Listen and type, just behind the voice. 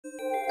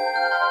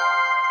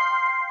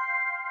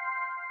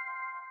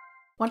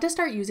Want to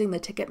start using the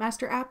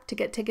Ticketmaster app to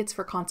get tickets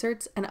for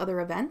concerts and other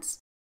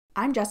events?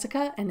 I'm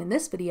Jessica, and in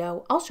this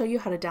video, I'll show you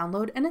how to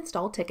download and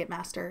install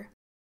Ticketmaster.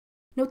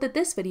 Note that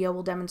this video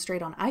will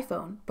demonstrate on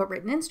iPhone, but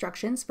written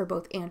instructions for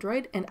both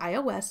Android and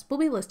iOS will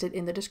be listed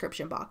in the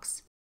description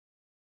box.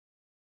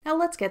 Now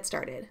let's get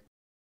started.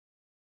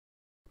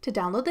 To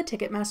download the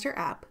Ticketmaster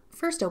app,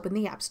 first open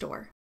the App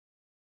Store.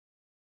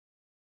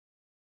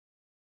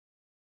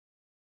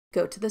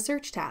 Go to the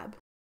Search tab.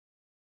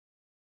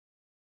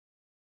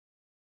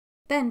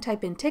 Then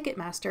type in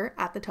Ticketmaster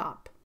at the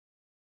top.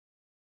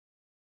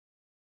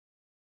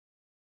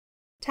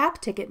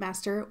 Tap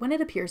Ticketmaster when it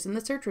appears in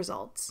the search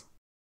results.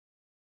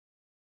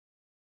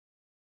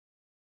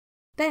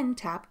 Then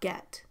tap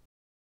Get.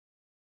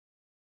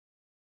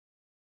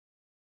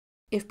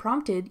 If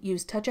prompted,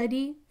 use Touch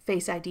ID,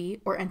 Face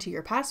ID, or enter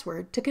your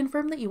password to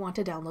confirm that you want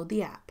to download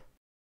the app.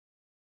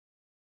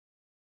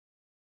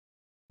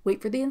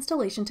 Wait for the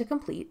installation to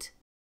complete.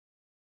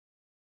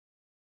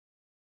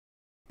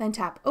 Then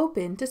tap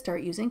Open to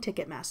start using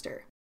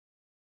Ticketmaster.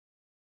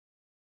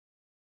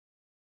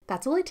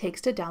 That's all it takes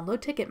to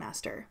download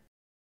Ticketmaster.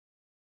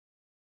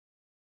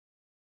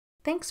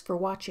 Thanks for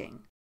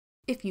watching.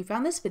 If you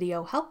found this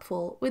video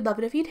helpful, we'd love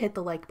it if you'd hit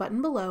the like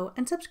button below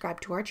and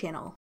subscribe to our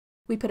channel.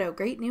 We put out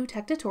great new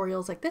tech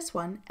tutorials like this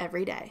one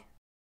every day.